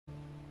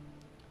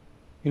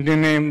In the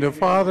name of the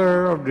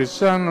Father, of the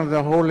Son, of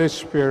the Holy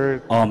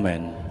Spirit.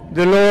 Amen.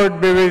 The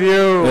Lord be with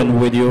you. And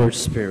with your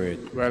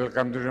spirit.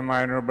 Welcome to the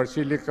Minor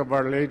Basilica of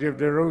Our Lady of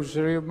the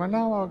Rosary of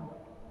Manaoag.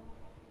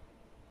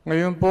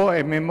 Ngayon po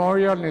ay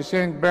memorial ni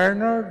Saint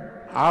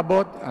Bernard,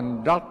 Abbot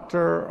and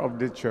Doctor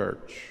of the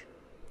Church.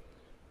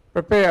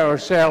 Prepare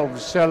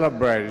ourselves to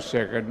celebrate the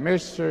sacred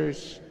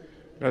mysteries.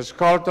 Let's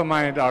call to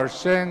mind our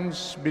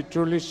sins, be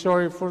truly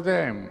sorry for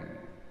them.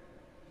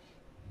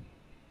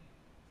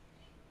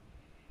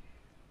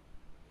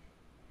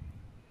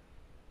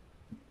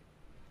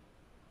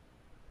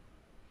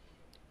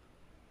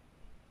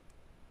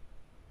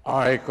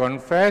 I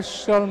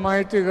confess,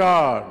 Almighty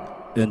God,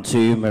 And to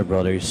you, my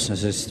brothers and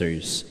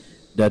sisters,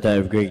 that I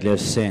have greatly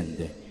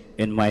sinned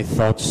in my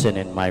thoughts and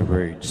in my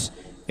words,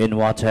 in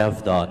what I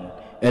have done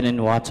and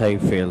in what I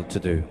failed to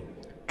do,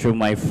 through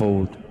my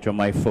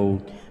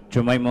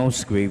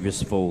most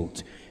grievous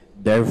fault.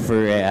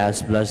 Therefore I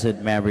ask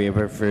Blessed Mary,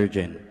 ever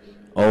Virgin,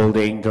 all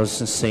the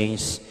angels and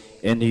saints,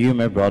 and you,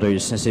 my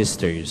brothers and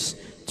sisters,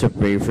 to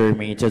pray for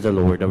me to the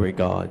Lord our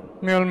God.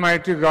 may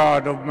Almighty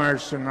God of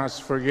mercy on us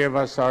forgive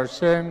us our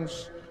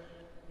sins,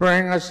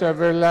 bring us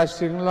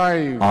everlasting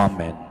life.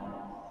 Amen.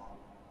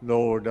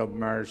 Lord of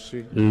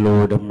mercy,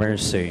 Lord of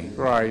mercy,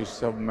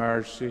 Christ of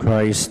mercy,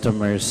 Christ of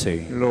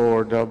mercy,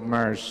 Lord of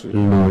mercy.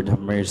 Lord of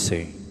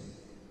mercy.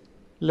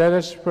 Let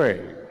us pray.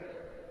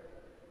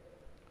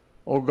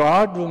 O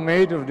God, who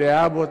made of the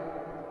abbot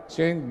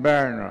Saint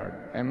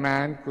Bernard a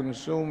man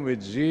consumed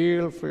with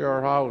zeal for your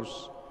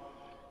house,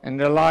 and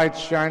the light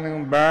shining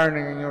and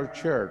burning in your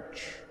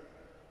church,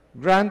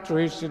 grant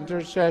through his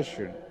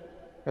intercession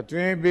that we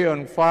may be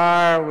on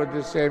fire with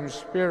the same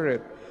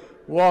Spirit,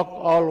 walk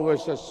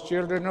always as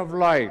children of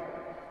light,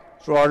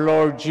 through our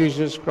Lord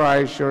Jesus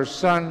Christ, your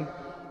Son,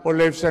 who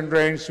lives and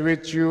reigns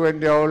with you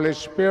and the Holy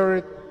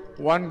Spirit,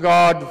 one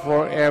God,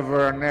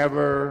 forever and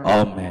ever.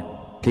 Amen.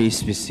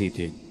 Please be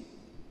seated.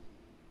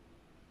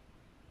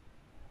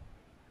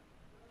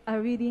 A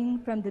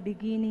reading from the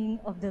beginning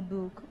of the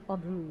book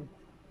of Ruth.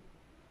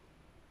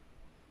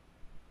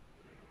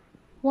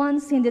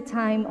 Once in the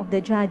time of the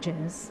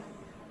judges,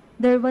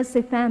 there was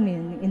a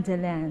famine in the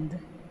land.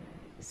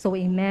 So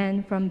a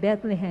man from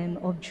Bethlehem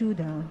of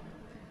Judah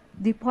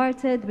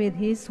departed with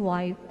his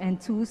wife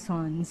and 2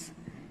 sons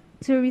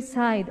to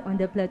reside on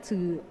the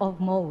plateau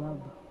of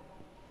Moab.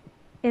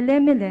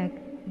 Elimelech,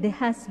 the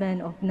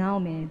husband of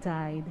Naomi,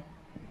 died,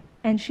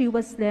 and she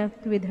was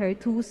left with her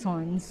 2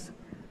 sons,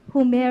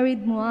 who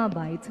married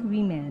Moabite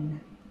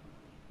women,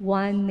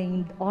 one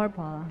named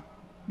Orpah,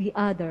 the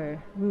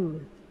other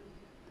Ruth.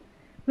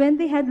 When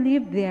they had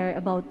lived there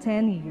about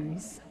 10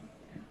 years,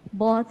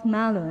 both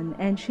Mahlon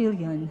and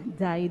Chilion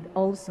died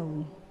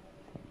also,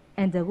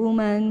 and the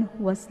woman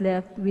was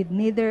left with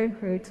neither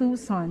her 2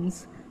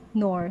 sons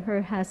nor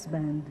her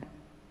husband.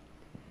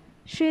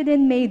 She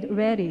then made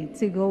ready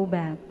to go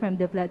back from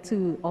the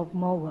plateau of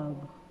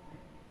Moab,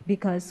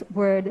 because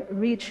word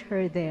reached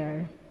her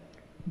there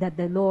that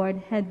the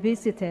Lord had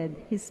visited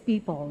his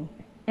people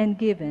and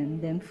given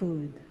them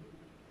food.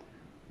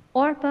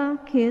 Orpah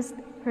kissed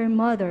her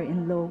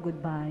mother-in-law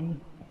goodbye,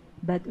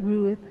 but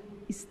Ruth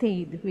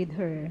stayed with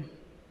her.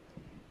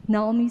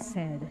 Naomi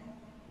said,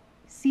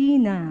 "See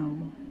now,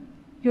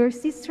 your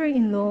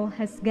sister-in-law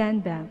has gone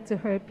back to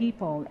her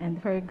people and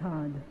her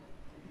God.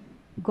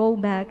 Go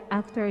back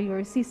after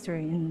your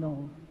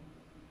sister-in-law."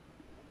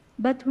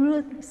 But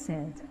Ruth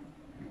said,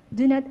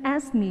 "Do not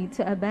ask me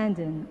to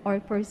abandon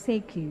or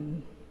forsake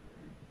you,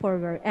 for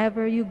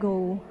wherever you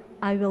go,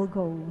 I will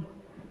go.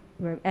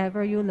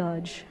 Wherever you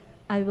lodge,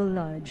 I will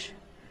lodge.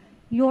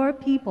 Your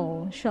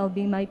people shall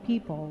be my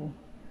people,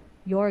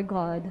 your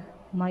God,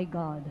 my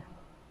God."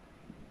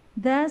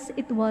 Thus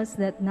it was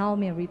that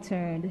Naomi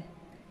returned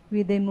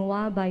with the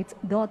Moabite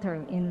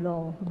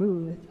daughter-in-law,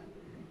 Ruth,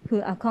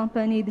 who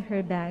accompanied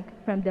her back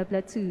from the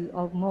plateau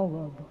of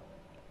Moab.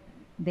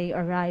 They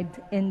arrived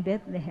in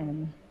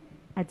Bethlehem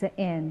at the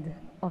end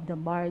of the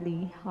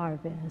barley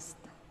harvest.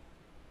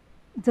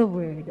 The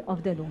word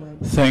of the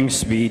Lord.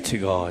 Thanks be to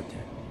God.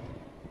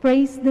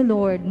 Praise the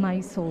Lord,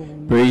 my soul.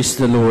 Praise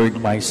the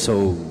Lord, my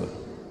soul.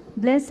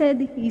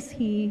 Blessed is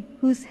he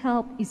whose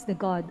help is the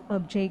God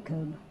of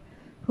Jacob,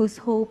 whose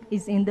hope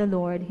is in the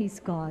Lord his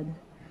God,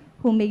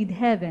 who made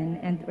heaven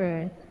and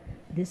earth,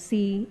 the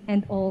sea,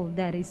 and all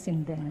that is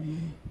in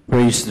them.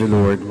 Praise the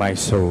Lord, my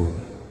soul.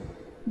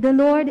 The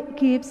Lord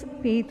keeps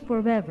faith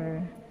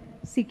forever,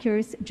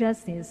 secures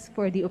justice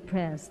for the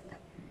oppressed,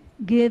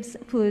 gives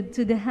food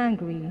to the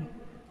hungry.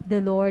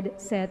 The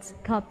Lord sets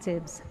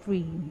captives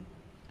free.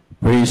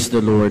 Praise the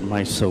Lord,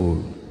 my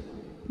soul.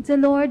 The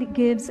Lord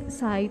gives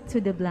sight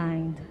to the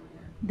blind.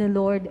 The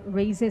Lord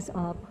raises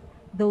up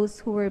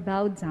those who were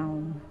bowed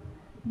down.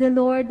 The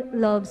Lord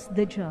loves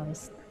the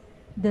just.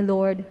 The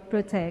Lord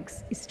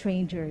protects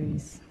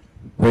strangers.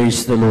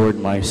 Praise the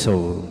Lord, my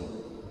soul.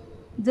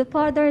 The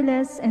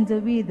fatherless and the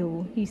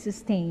widow he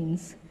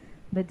sustains,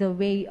 but the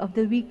way of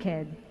the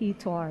wicked he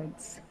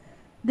thwarts.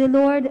 The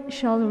Lord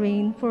shall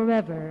reign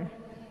forever.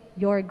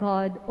 Your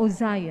God, O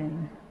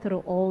Zion,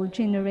 through all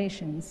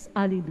generations.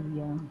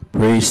 Alleluia.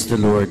 Praise the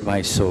Lord,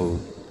 my soul.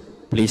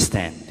 Please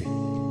stand.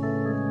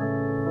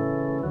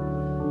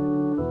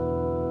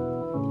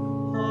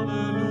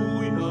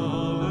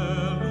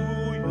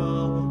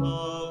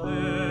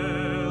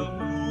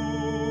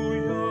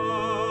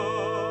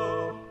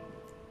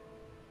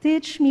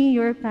 Teach me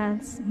your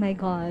paths, my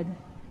God.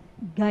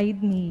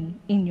 Guide me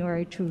in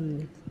your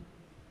truth.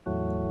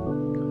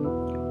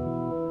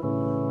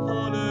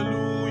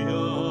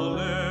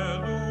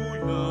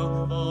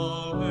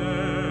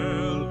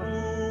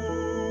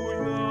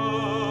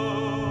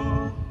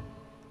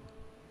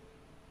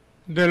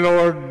 The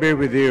Lord be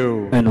with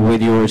you. And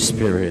with your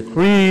spirit.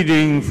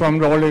 Reading from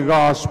the Holy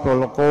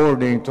Gospel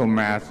according to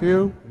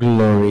Matthew.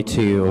 Glory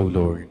to you, O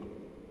Lord.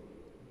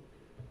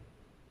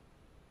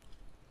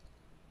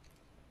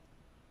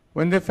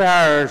 When the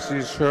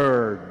Pharisees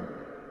heard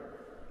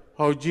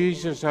how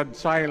Jesus had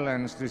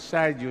silenced the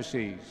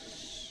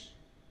Sadducees,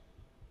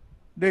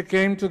 they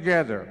came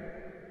together.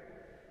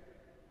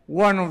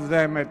 One of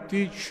them, a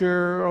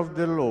teacher of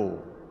the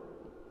law,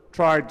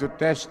 tried to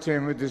test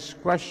him with this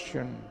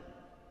question: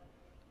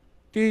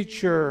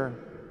 Teacher,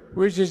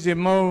 which is the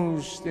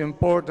most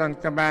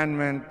important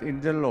commandment in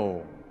the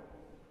law?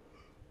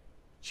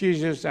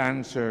 Jesus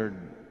answered,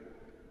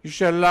 You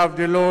shall love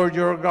the Lord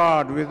your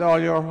God with all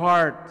your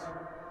heart,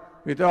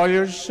 with all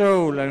your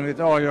soul, and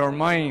with all your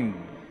mind.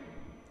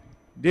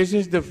 This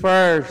is the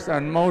first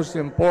and most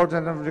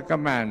important of the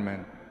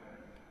commandment.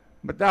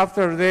 But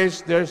after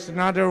this, there's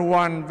another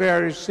one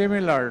very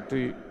similar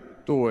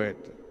to it.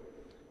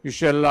 You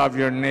shall love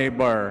your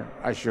neighbor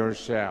as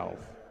yourself.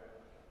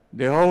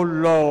 The whole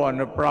law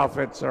and the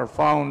prophets are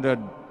founded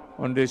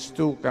on these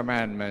two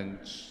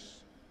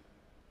commandments.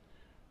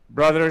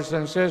 Brothers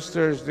and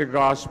sisters, the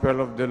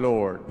gospel of the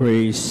Lord.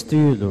 Praise to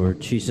you, Lord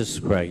Jesus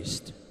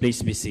Christ.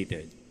 Please be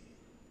seated.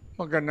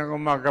 Magandang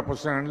umaga po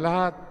sa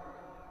lahat.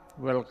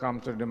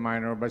 Welcome to the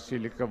Minor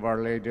Basilica of Our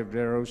Lady of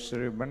the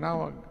Rosary,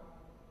 Manaoag.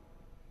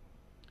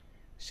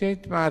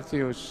 St.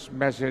 Matthew's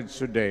message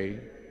today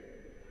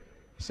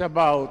is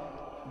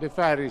about the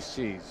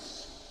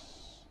Pharisees.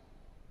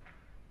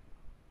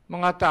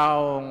 Mga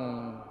taong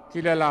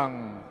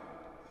kilalang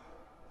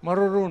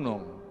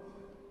marurunong,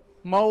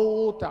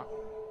 mauutak,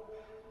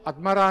 at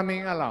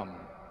maraming alam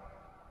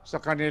sa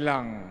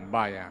kanilang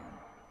bayan.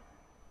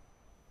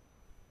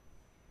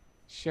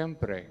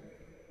 Siyempre,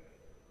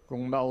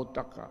 kung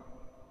mautak ka,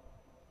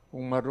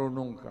 kung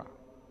marunong ka,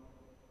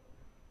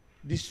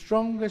 the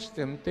strongest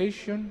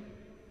temptation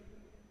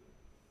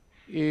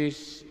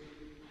is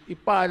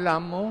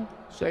ipaalam mo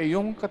sa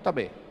iyong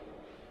katabi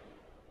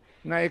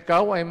na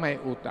ikaw ay may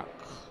utak,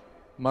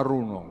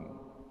 marunong,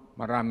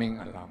 maraming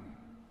alam.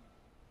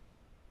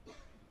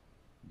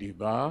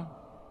 Diba?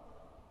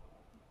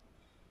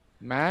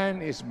 Man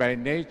is by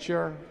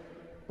nature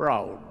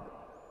proud.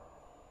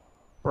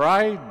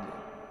 Pride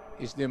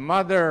is the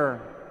mother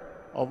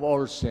of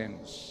all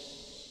sins.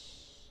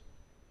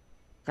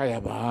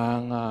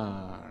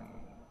 Kayabangan.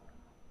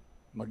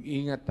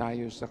 Mag-ingat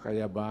tayo sa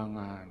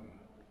kayabangan.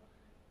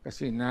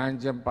 Kasi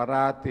nandiyan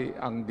parati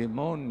ang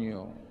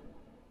demonyo.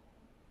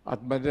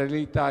 At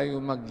madali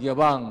tayo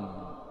magyabang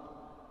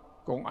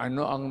kung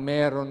ano ang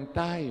meron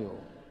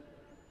tayo,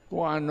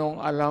 kung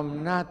anong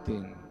alam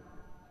natin,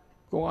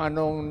 kung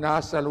anong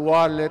nasa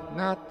wallet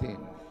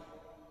natin.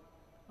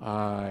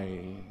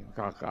 Ay,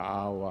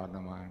 kakaawa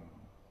naman.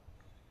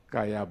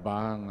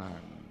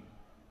 Kayabangan.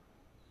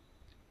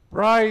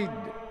 Pride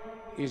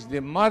is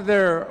the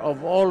mother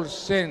of all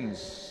sins.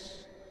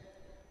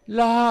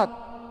 Lahat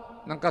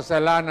ng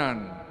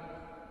kasalanan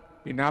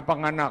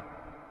pinapanganak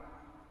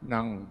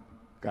ng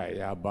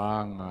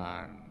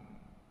kayabangan.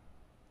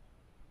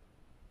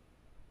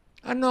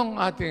 Ano ang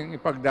ating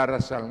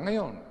ipagdarasal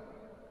ngayon?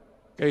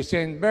 Kay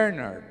Saint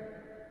Bernard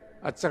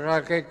at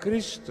saka kay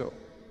Kristo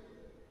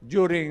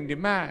during the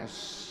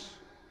Mass.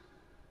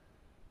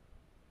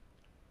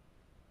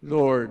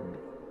 Lord,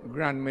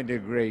 grant me the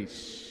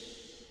grace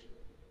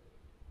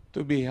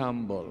to be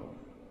humble,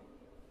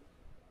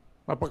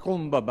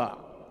 mapakumbaba.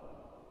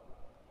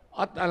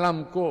 At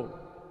alam ko,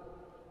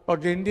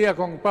 pag hindi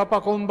akong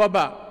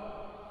papakumbaba,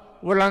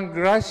 walang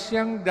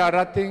grasyang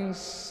darating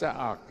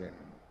sa akin.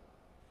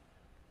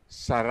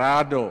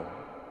 Sarado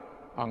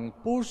ang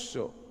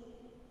puso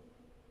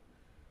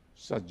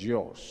sa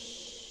Diyos.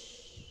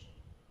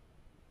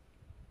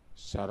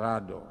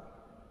 Sarado.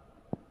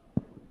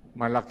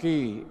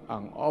 Malaki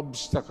ang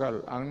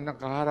obstacle, ang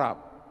nakaharap.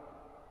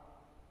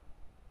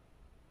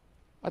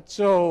 At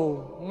so,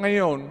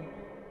 ngayon,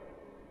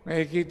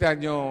 nakikita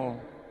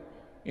nyo,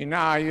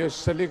 inaayos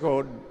sa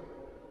likod,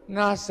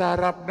 nasa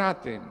harap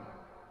natin.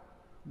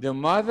 The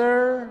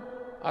mother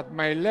at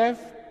my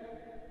left,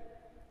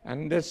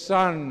 and the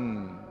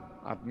son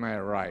at my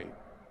right.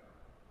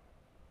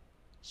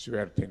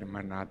 Swerte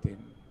naman natin.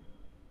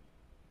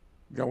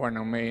 Gawa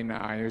ng may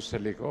inaayos sa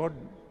likod,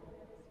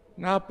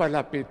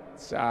 napalapit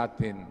sa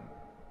atin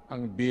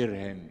ang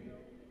Birhen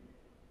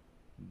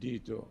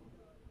dito.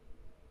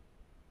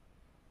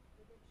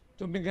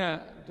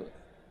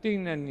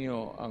 Tingnan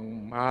niyo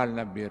ang mahal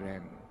na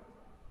Birhen.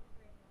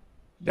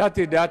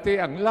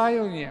 Dati-dati ang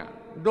layo niya,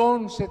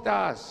 doon sa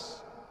taas.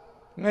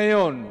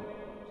 Ngayon,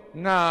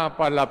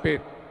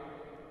 napalapit.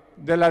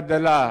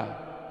 Dala-dala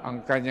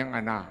ang kanyang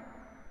anak.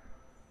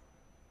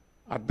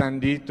 At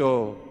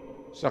nandito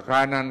sa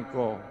kanan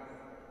ko,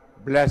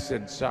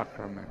 Blessed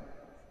Sacrament.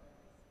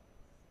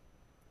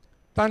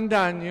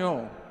 Tandaan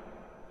niyo,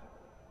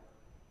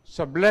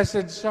 sa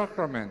Blessed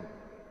Sacrament,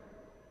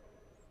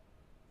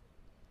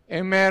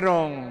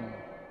 merong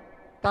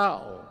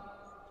tao.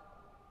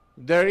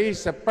 There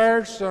is a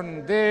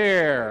person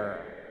there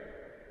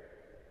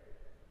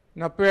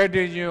na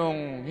pwede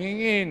niyong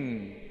hingin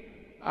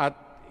at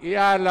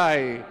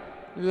ialay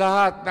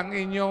lahat ng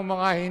inyong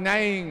mga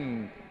hinaing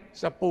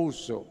sa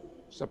puso,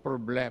 sa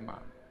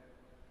problema.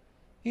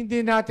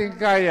 Hindi natin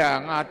kaya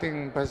ang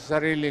ating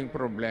sariling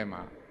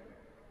problema.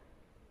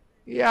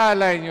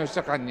 Ialay niyo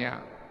sa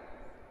Kanya.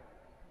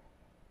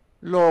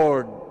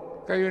 Lord,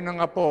 kayo na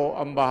nga po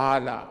ang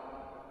bahala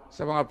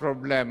sa mga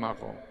problema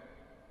ko.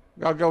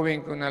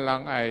 Gagawin ko na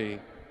lang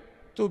ay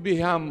to be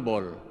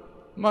humble,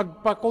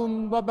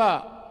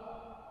 magpakumbaba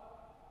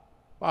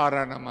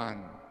para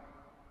naman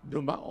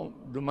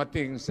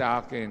dumating sa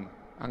akin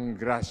ang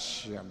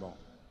grasya mo.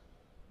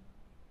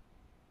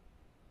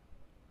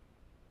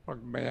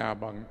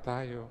 Pagmayabang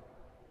tayo,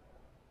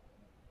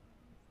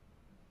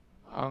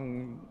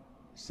 ang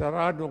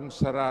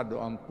saradong-sarado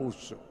ang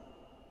puso.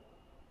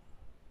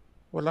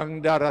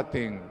 Walang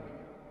darating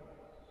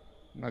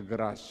na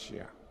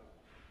grasya.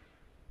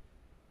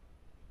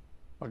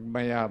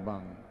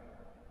 Pagmayabang,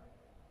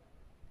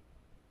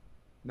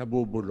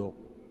 nabubulok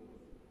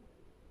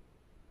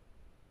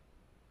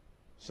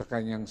sa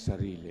kanyang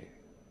sarili.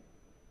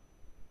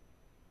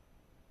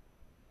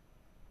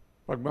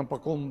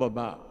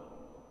 Pagmapakumbaba,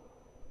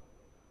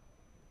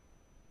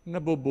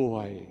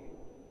 nabubuhay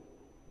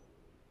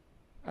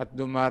at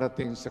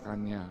dumarating sa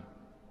Kanya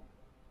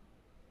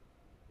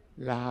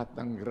lahat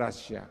ng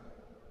grasya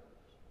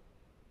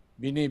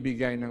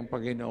binibigay ng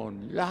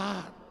Panginoon,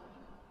 lahat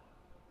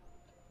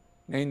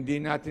na hindi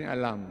natin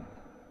alam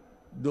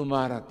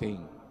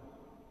dumarating.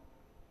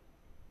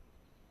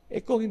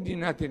 Kung hindi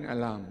natin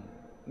alam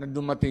na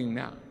dumating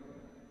na,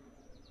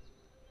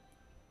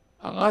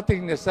 ang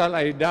ating dasal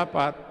ay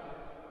dapat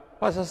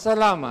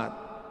pasasalamat.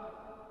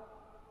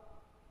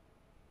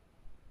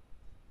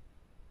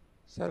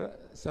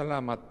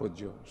 Salamat po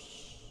Diyos.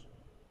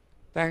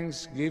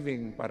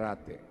 Thanksgiving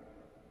parate.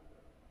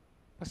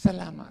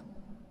 Pasalamat.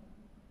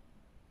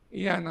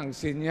 Iyan ang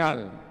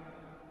sinyal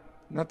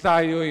na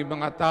tayo'y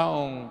mga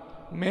taong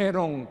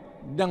merong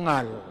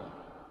dangal.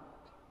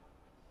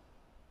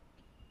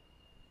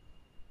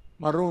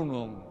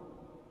 Marunong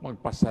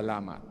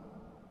magpasalamat.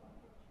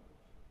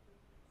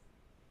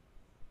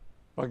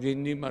 Pag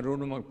hindi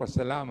marunong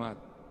magpasalamat,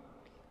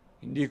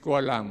 hindi ko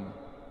alam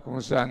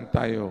kung saan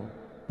tayo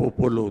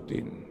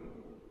pupulutin.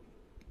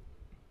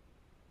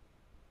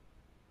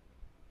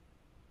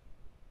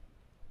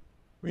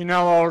 We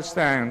now all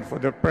stand for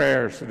the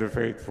prayers of the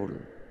faithful.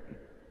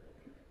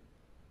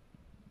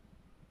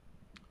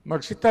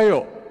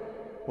 Magsitayo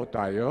po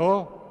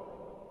tayo.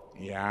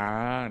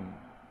 Yan.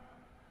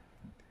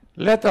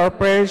 Let our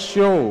prayers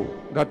show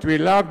that we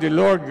love the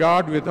Lord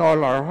God with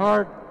all our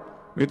heart,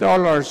 with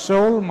all our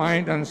soul,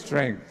 mind, and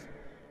strength.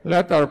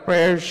 Let our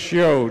prayers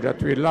show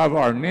that we love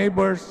our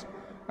neighbors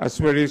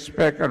as we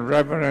respect and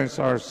reverence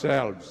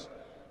ourselves.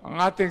 Ang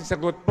ating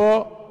sagot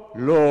po,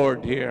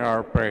 Lord, hear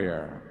our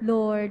prayer.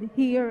 Lord,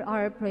 hear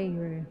our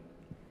prayer.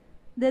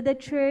 That the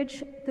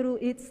Church, through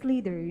its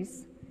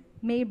leaders,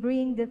 may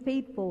bring the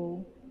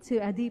faithful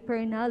to a deeper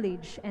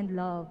knowledge and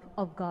love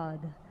of God.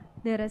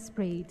 Let us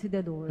pray to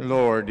the Lord.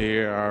 Lord,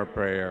 hear our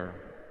prayer.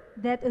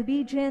 That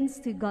obedience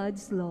to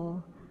God's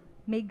law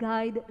may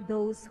guide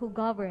those who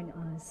govern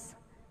us.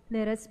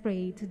 Let us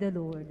pray to the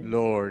Lord.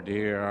 Lord,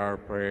 hear our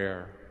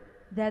prayer.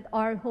 That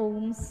our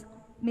homes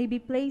may be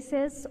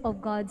places of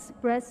God's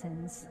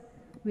presence,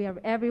 where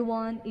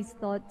everyone is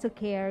taught to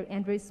care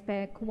and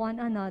respect one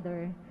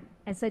another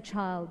as a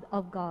child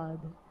of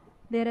God.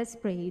 Let us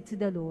pray to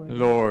the Lord.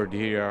 Lord,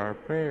 hear our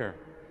prayer.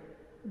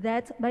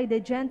 That by the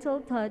gentle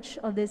touch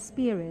of the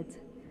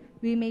Spirit,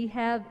 we may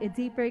have a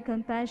deeper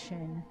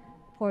compassion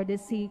for the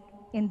sick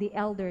and the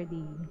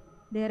elderly.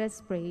 Let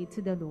us pray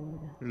to the Lord.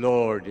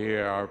 Lord,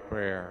 hear our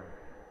prayer.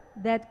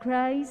 That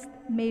Christ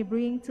may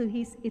bring to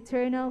his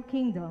eternal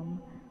kingdom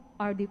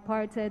our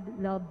departed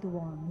loved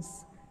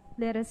ones.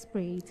 Let us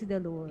pray to the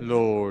Lord.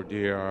 Lord,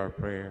 hear our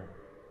prayer.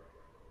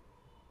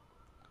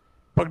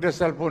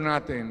 Pagdasal po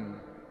natin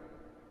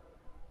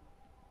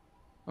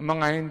ang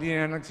mga hindi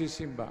na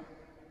nagsisimba.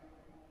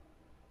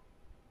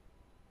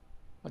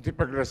 At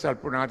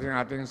ipagdasal po natin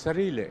ang ating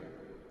sarili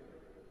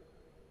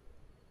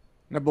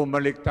na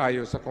bumalik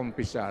tayo sa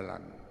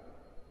kumpisalan.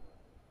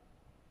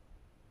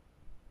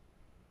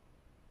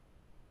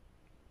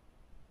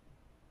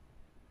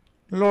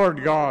 Lord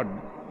God,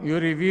 you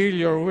reveal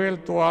your will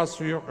to us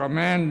through your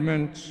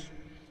commandments.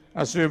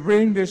 As we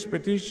bring these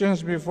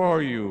petitions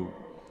before you,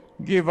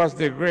 give us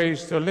the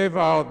grace to live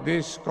out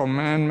these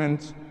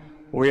commandments.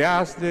 We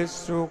ask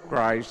this through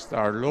Christ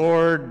our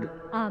Lord.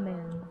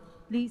 Amen.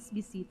 Please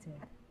be seated.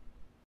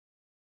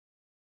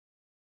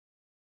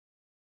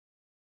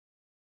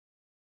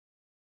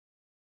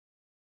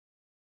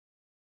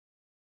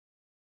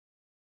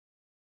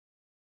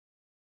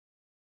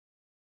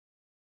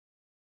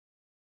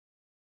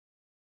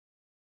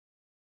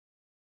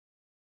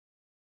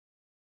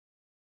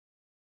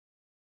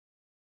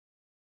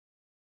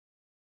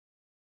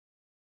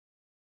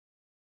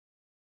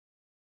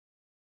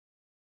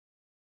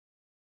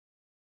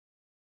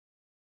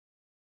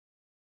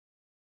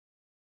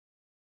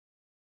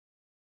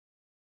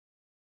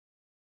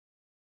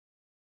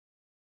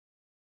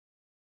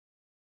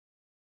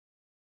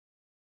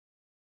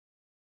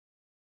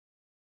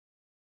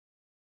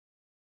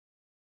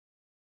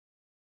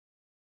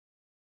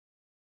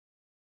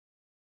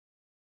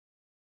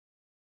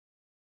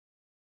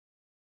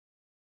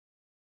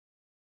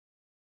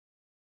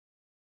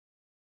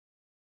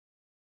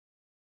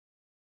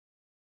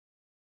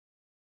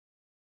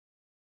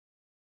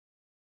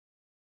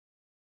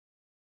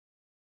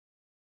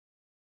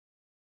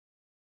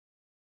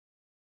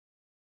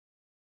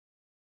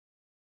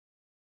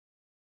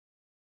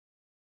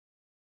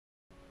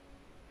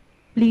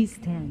 Please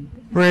stand.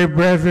 Pray,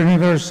 brethren,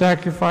 that our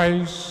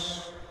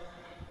sacrifice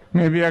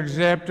may be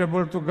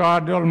acceptable to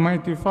God, the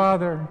Almighty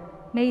Father.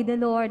 May the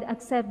Lord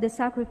accept the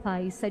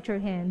sacrifice at your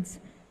hands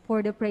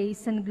for the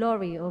praise and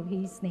glory of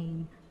his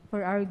name,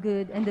 for our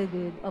good and the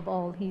good of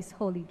all his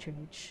holy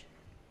church.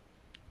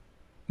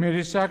 May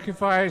the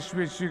sacrifice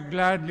which you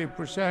gladly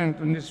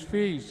present on this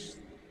feast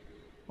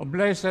of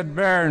Blessed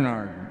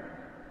Bernard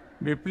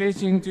be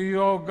pleasing to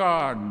you, O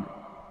God,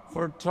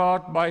 for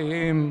taught by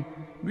him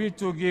we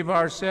to give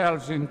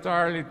ourselves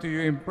entirely to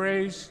you in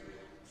praise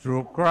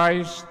through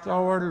Christ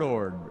our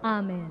Lord.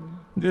 Amen.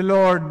 The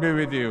Lord be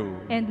with you.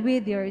 And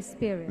with your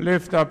spirit.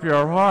 Lift up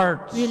your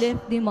hearts. We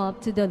lift them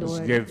up to the Let's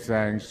Lord. give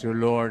thanks to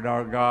Lord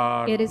our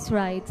God. It is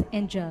right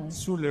and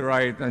just. Truly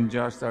right and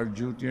just our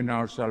duty and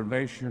our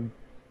salvation,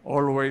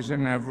 always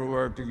and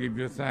everywhere to give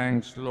you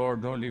thanks,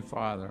 Lord, Holy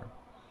Father,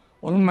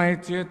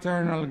 Almighty,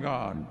 eternal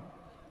God,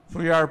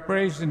 for you are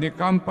praised in the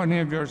company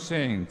of your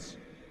saints,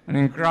 and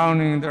in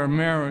crowning their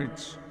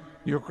merits,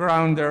 you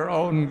crown their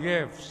own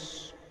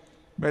gifts.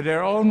 By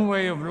their own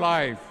way of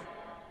life,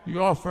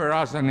 you offer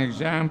us an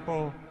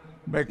example.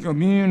 By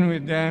communion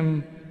with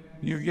them,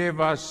 you give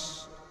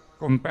us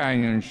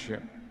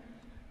companionship.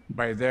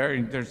 By their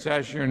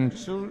intercession,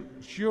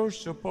 sure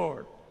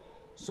support,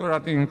 so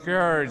that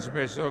encouraged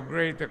by so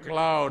great a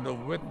cloud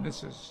of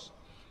witnesses,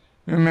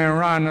 we may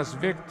run as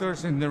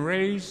victors in the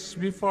race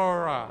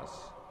before us,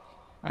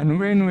 and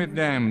win with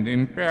them the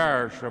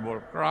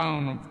imperishable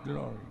crown of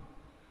glory.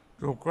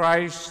 Through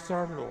Christ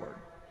our Lord.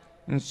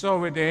 And so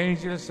with the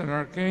angels and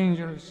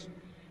archangels,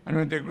 and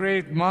with the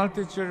great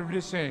multitude of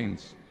the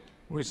saints,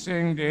 we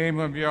sing the hymn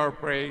of your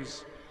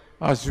praise,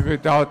 as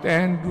without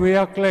end we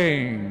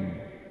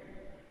acclaim.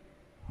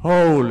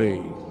 Holy,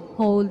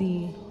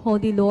 Holy,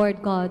 holy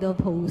Lord God of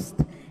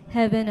hosts,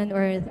 heaven and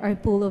earth are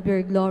full of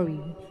your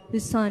glory.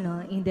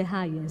 Hosanna in the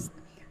highest.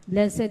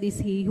 Blessed is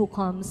he who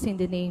comes in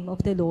the name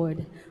of the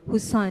Lord.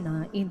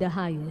 Hosanna in the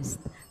highest.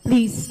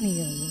 Please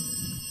kneel.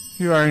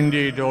 you are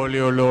indeed holy,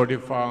 O Lord, the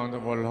fount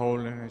of all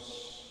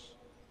holiness.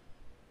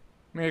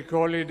 Make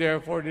holy,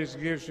 therefore, these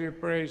gifts, we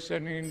pray,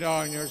 sending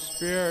down your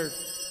Spirit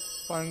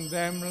upon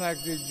them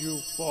like the dew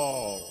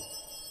fall,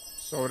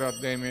 so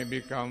that they may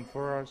become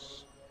for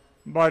us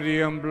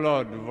body and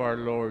blood of our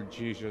Lord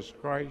Jesus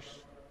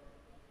Christ.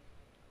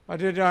 At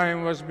the time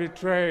he was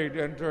betrayed,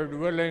 entered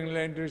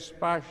willingly into his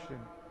passion,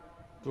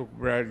 took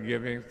bread,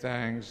 giving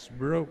thanks,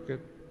 broke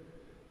it,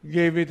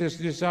 gave it to his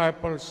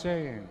disciples,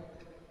 saying,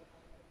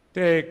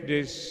 "Take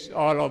this,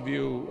 all of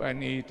you,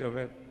 and eat of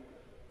it,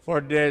 for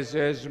this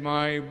is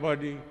my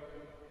body,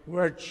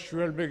 which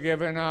will be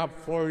given up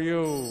for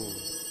you."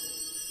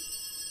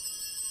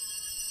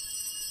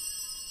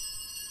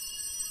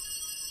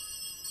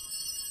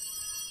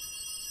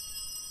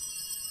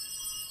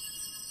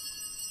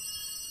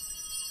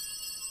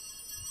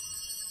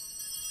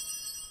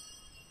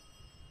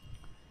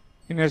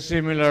 In a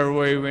similar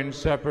way, when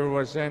supper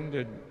was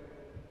ended,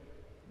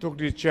 took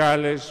the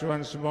chalice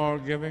once more,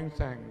 giving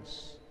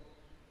thanks,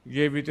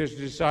 gave it to his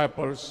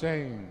disciples,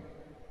 saying,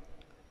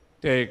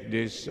 "Take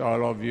this,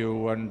 all of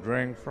you, and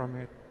drink from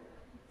it,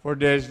 for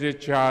this is the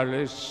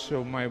chalice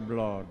of my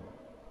blood,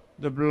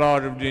 the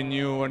blood of the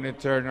new and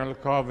eternal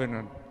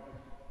covenant.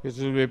 It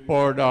will be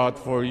poured out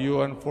for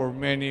you and for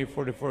many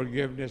for the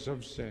forgiveness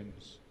of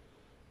sins.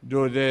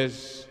 Do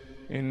this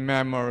in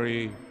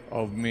memory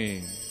of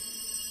me."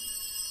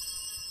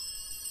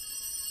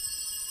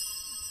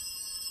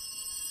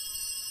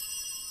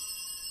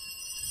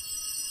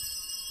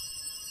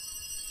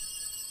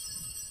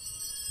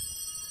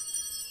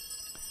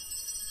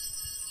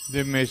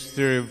 The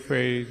mystery of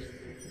faith.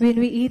 When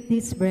we eat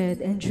this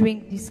bread and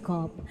drink this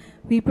cup,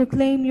 we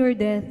proclaim your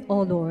death,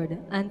 O Lord,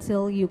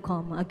 until you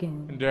come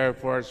again. And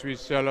therefore, as we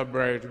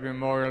celebrate the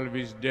memorial of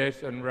his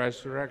death and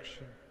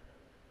resurrection,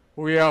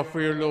 we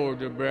offer you, Lord,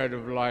 the bread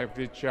of life,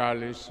 the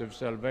chalice of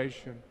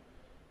salvation,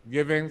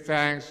 giving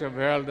thanks have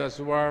held us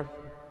worthy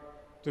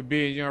to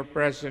be in your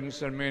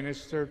presence and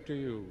minister to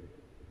you.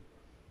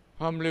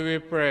 Humbly we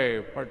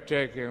pray,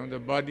 partaking of the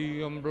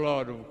body and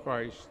blood of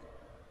Christ,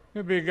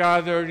 may be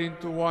gathered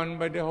into one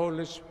by the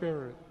Holy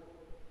Spirit.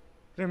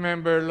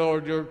 Remember,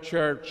 Lord, your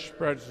church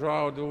spread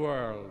throughout the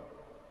world.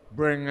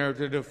 Bring her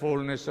to the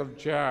fullness of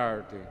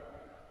charity,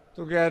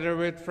 together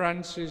with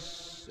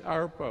Francis,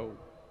 our Pope,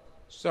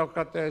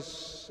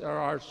 Socrates, our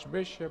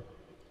Archbishop,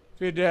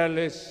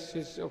 Fidelis,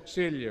 his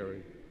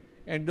auxiliary,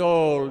 and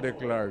all the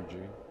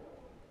clergy.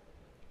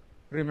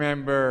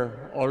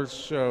 Remember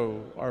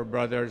also our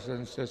brothers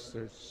and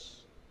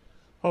sisters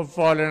who have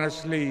fallen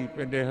asleep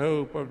in the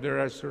hope of the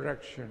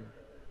resurrection.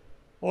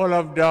 All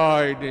have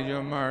died in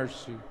your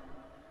mercy.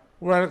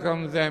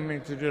 Welcome them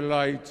into the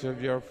light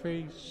of your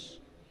face.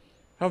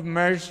 Have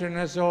mercy on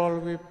us all,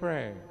 we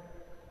pray.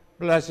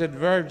 Blessed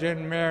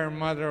Virgin Mary,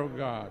 Mother of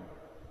God,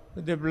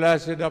 with the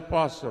blessed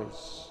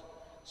apostles,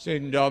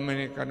 Saint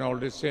Dominic and all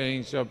the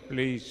saints who have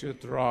pleased you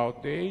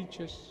throughout the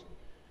ages,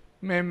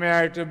 may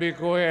merit to be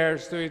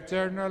co-heirs to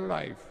eternal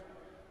life.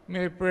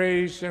 May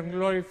praise and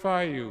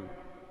glorify you,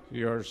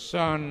 your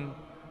Son,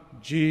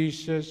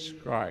 Jesus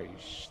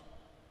Christ.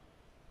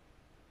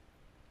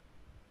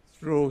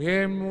 Through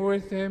him,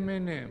 with him,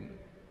 in him,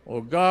 O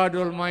God,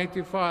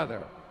 Almighty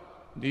Father,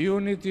 the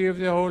unity of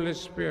the Holy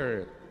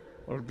Spirit,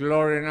 all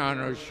glory and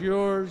honor is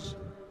yours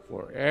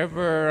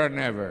forever and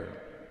ever.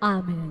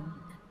 Amen.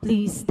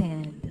 Please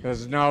stand. Let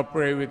us now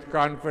pray with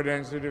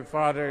confidence to the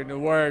Father in the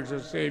words the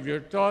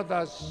Savior taught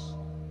us.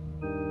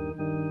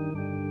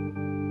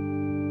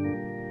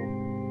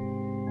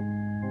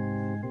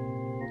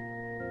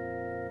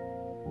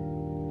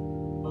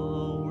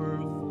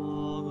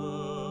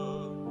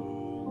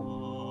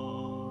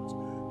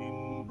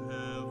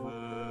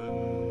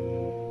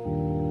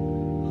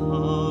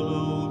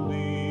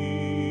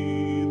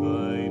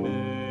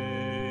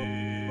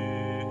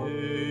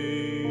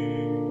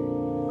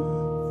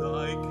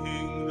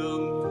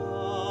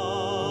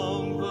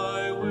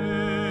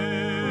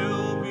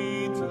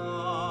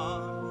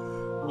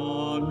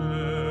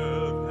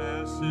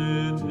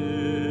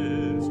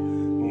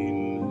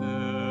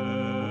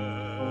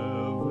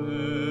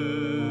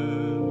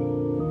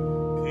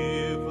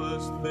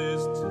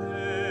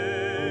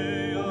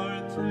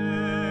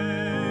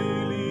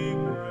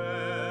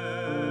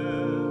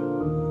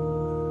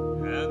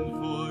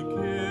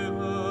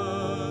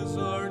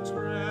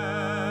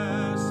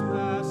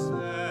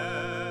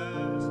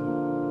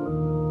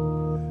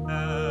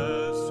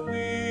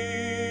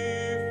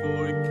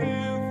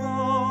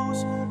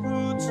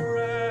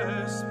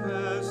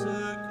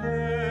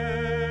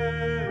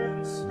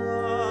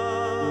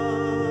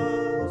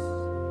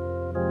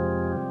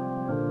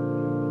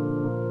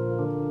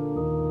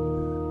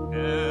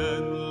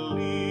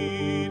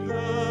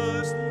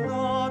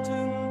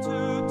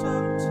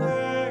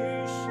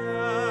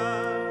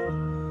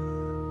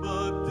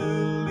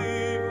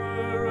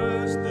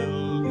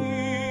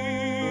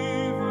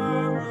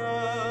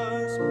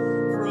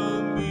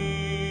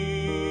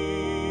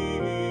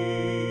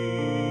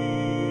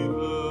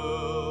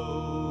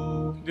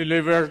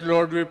 Deliver us,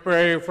 Lord, we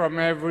pray, from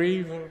every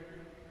evil.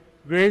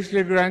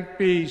 Graciously grant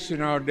peace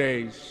in our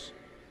days.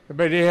 And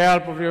by the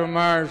help of your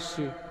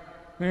mercy,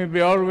 may we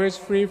be always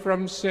free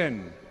from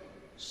sin,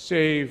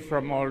 safe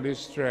from all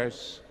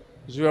distress,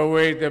 as we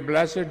await the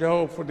blessed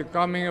hope for the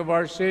coming of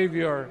our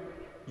Savior,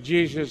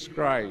 Jesus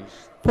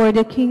Christ. For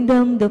the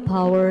kingdom, the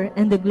power,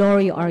 and the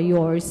glory are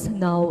yours,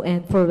 now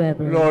and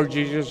forever. Lord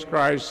Jesus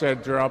Christ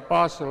said to our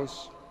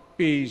apostles,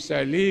 "Peace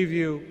I leave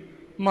you,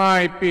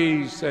 my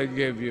peace I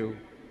give you.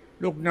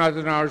 Look not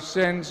on our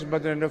sins,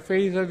 but on the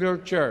faith of your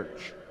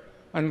church,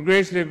 and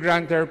graciously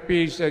grant her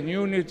peace and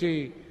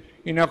unity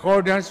in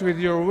accordance with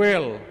your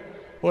will,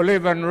 who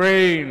live and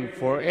reign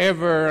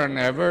forever and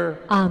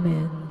ever."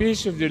 Amen.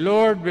 Peace of the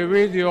Lord be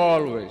with you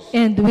always.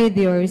 And with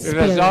your spirit.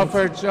 Let us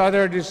offer each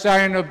other the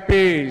sign of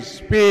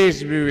peace.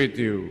 Peace be with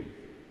you.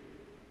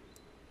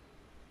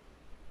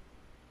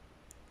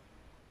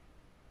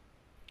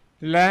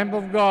 Lamb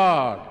of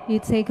God,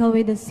 You take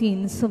away the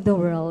sins of the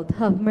world,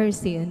 have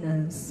mercy on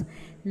us.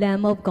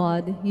 Lamb of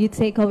God, you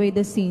take away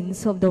the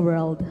sins of the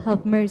world,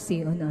 have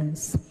mercy on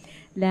us.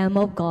 Lamb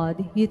of God,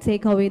 you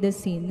take away the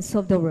sins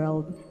of the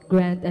world,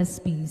 grant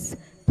us peace.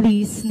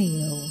 Please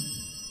kneel.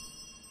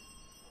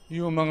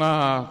 yung mga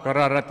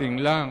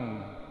kararating lang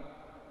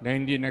na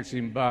hindi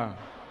nagsimba,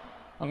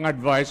 ang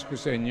advice ko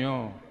sa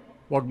inyo,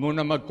 huwag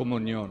muna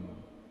magkomunyon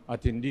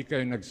at hindi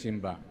kayo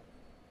nagsimba.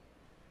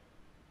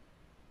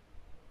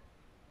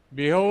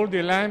 Behold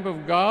the Lamb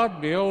of God,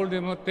 behold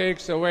him who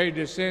takes away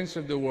the sins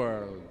of the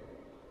world.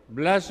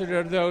 Blessed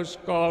are those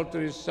called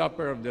to the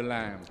supper of the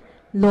Lamb.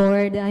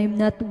 Lord, I am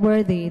not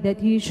worthy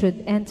that you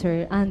should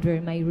enter under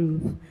my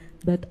roof,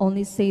 but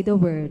only say the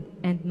word,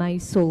 and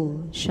my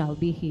soul shall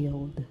be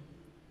healed.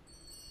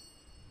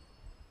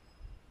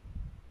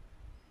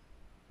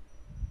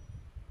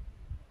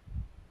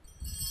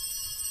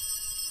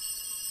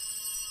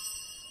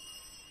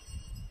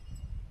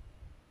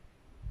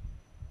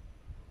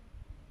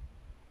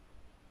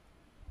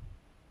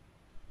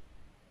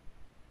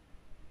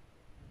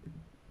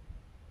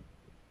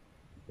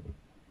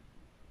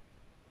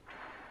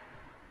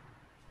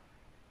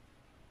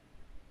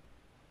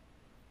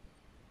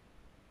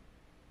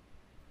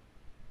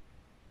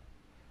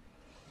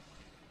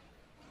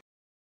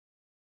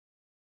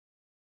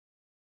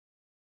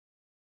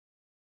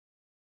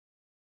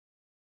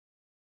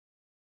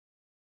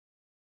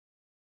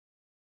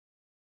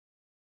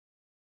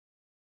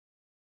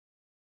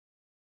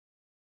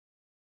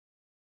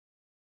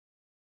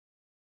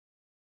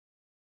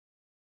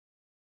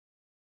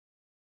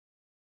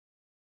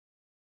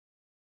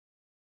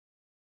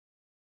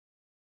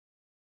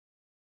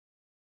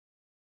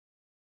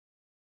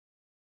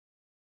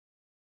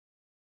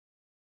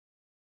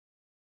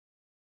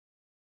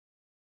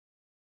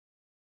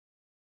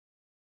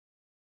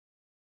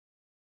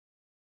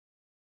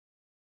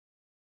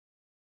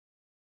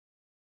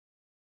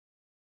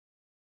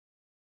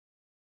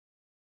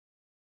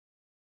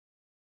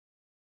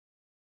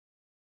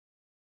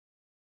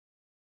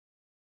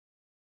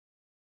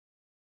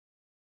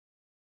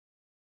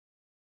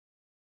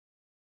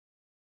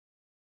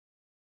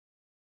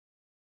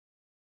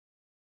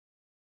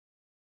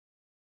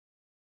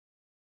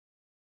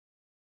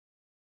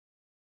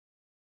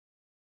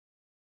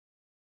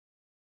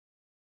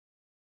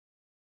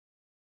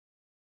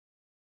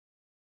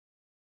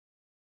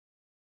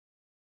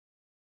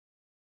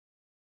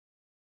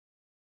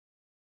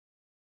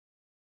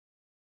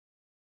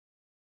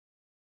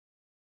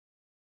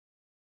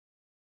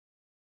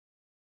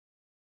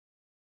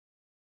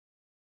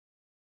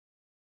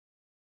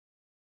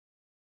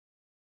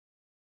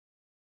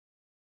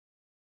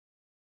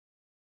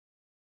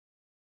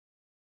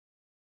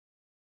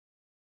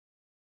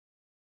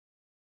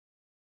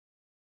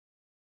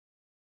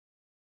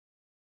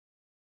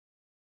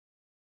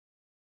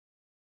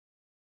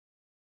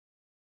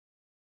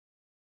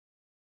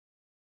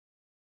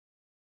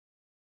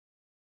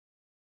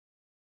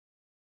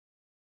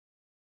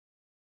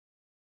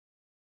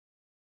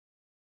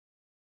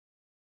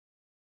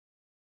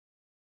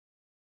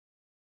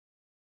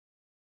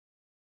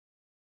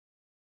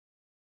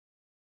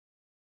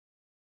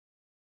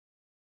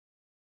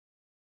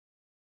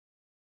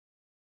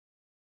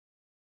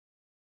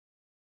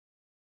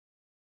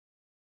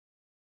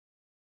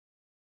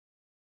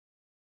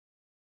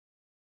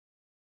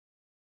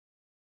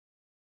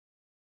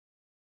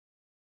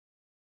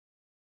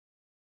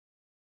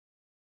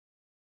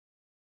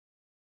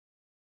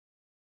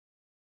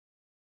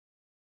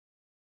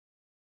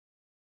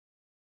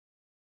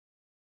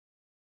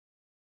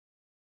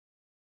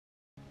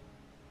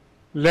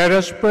 Let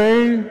us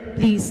pray.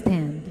 Please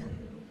stand.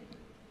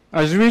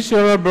 As we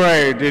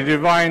celebrate the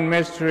divine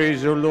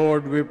mysteries, O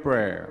Lord, we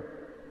pray.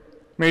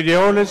 May the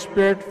Holy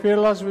Spirit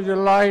fill us with the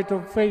light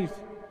of faith,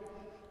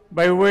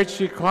 by which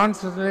He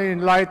constantly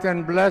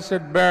enlightened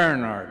Blessed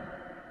Bernard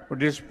for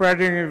the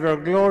spreading of your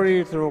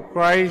glory through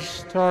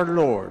Christ our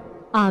Lord.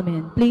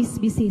 Amen. Please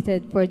be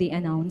seated for the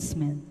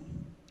announcement.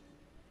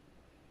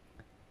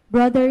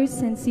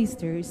 Brothers and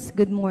sisters,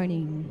 good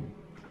morning.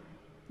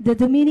 The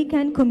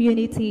Dominican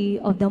community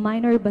of the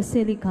Minor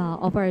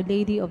Basilica of Our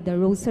Lady of the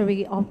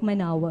Rosary of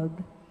Manaoag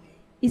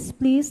is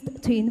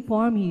pleased to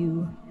inform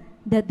you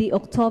that the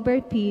October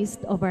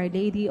Feast of Our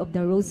Lady of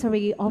the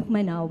Rosary of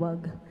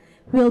Manaoag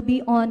will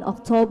be on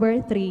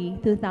October 3,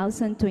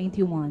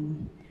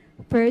 2021,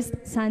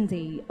 first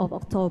Sunday of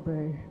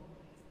October.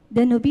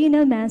 The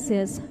Novena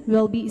Masses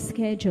will be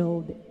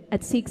scheduled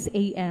at 6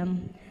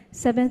 a.m.,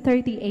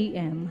 7:30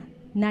 a.m.,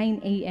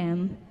 9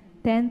 a.m.,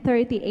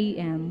 10:30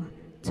 a.m.,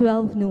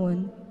 12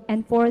 noon,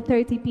 and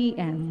 4:30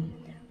 p.m.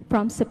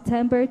 from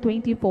September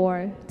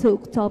 24 to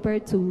October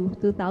 2,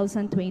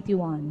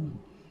 2021.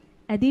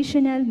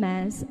 Additional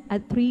Mass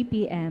at 3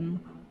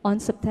 p.m. on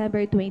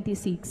September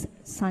 26,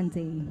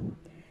 Sunday.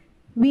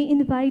 We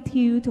invite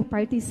you to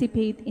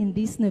participate in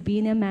these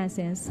Novena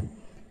Masses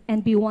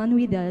and be one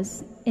with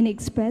us in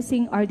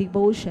expressing our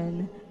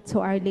devotion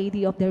to Our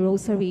Lady of the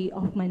Rosary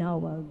of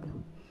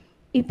Manaoag.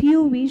 If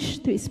you wish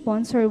to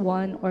sponsor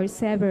one or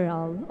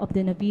several of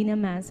the Novena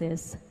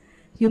Masses,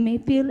 you may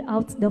fill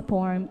out the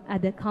form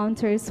at the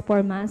counters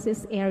for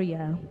Masses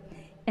area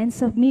and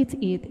submit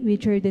it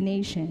with your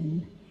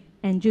donation,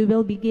 and you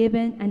will be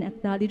given an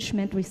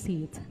acknowledgement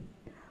receipt.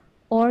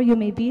 Or you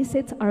may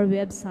visit our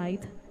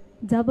website,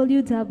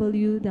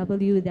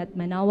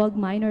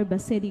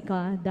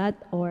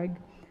 www.manaoagminorbasilica.org,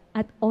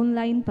 at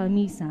Online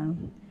Pamisa,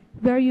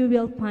 where you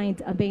will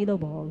find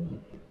available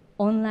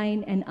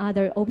online and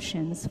other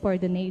options for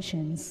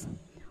donations.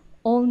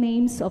 All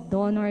names of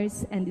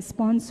donors and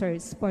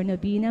sponsors for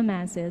Novena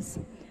Masses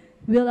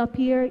will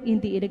appear in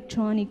the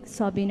electronic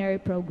souvenir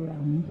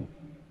program.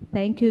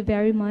 Thank you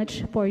very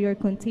much for your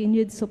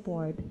continued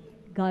support.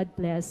 God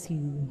bless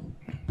you.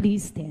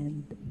 Please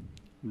stand.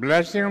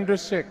 Blessing of the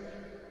sick.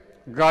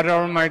 God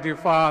Almighty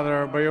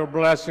Father, by your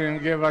blessing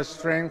give us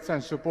strength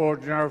and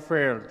support in our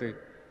frailty.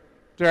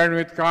 Turn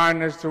with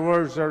kindness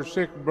towards our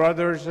sick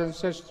brothers and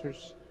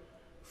sisters.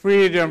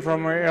 Free them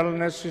from our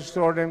illness,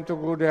 restore them to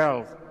good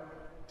health.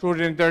 Through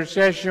the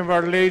intercession of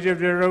Our Lady of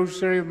the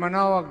Rosary of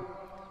Manaoag,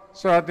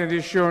 so that in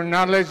the sure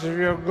knowledge of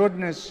your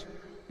goodness,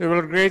 they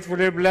will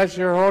gratefully bless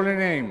your holy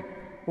name.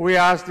 We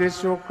ask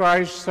this through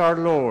Christ our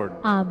Lord.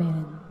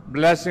 Amen.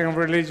 Blessing of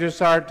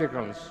religious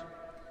articles.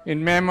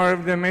 In memory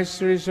of the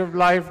mysteries of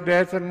life,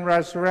 death, and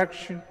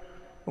resurrection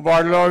of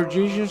our Lord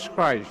Jesus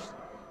Christ,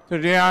 to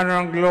the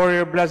honor and glory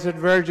of Blessed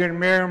Virgin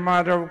Mary,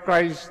 Mother of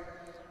Christ,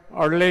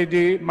 Our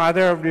Lady,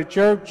 Mother of the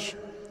Church,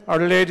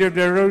 Our Lady of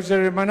the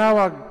Rosary of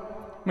Manaoag,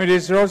 may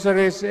these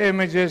rosaries,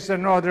 images,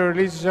 and other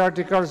religious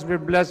articles be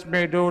blessed,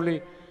 made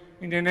holy,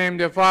 in the name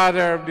of the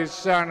Father, of the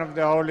Son, of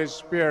the Holy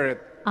Spirit.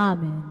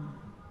 Amen.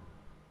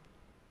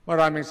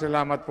 Maraming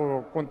salamat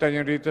po punta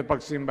niyo rito,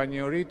 pagsimba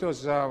niyo rito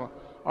sa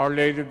Our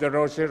Lady of the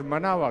Rosary of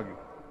Manaoag.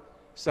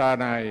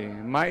 Sana'y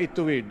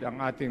maituwid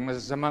ang ating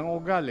masasamang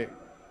ugali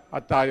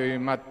at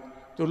tayo'y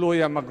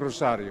tuluyang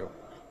magrosaryo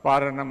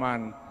para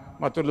naman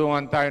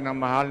matulungan tayo ng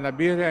mahal na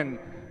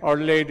Birhen, Our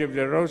Lady of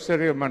the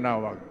Rosary of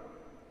Manaoag.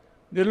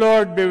 The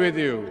Lord be with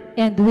you.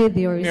 And with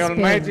your The spirit.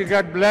 Almighty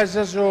God bless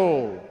us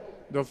all,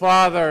 the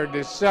Father,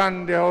 the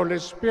Son, the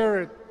Holy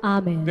Spirit.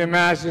 Amen. The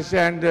Mass is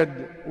ended.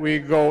 We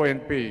go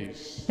in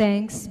peace.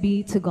 Thanks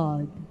be to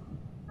God.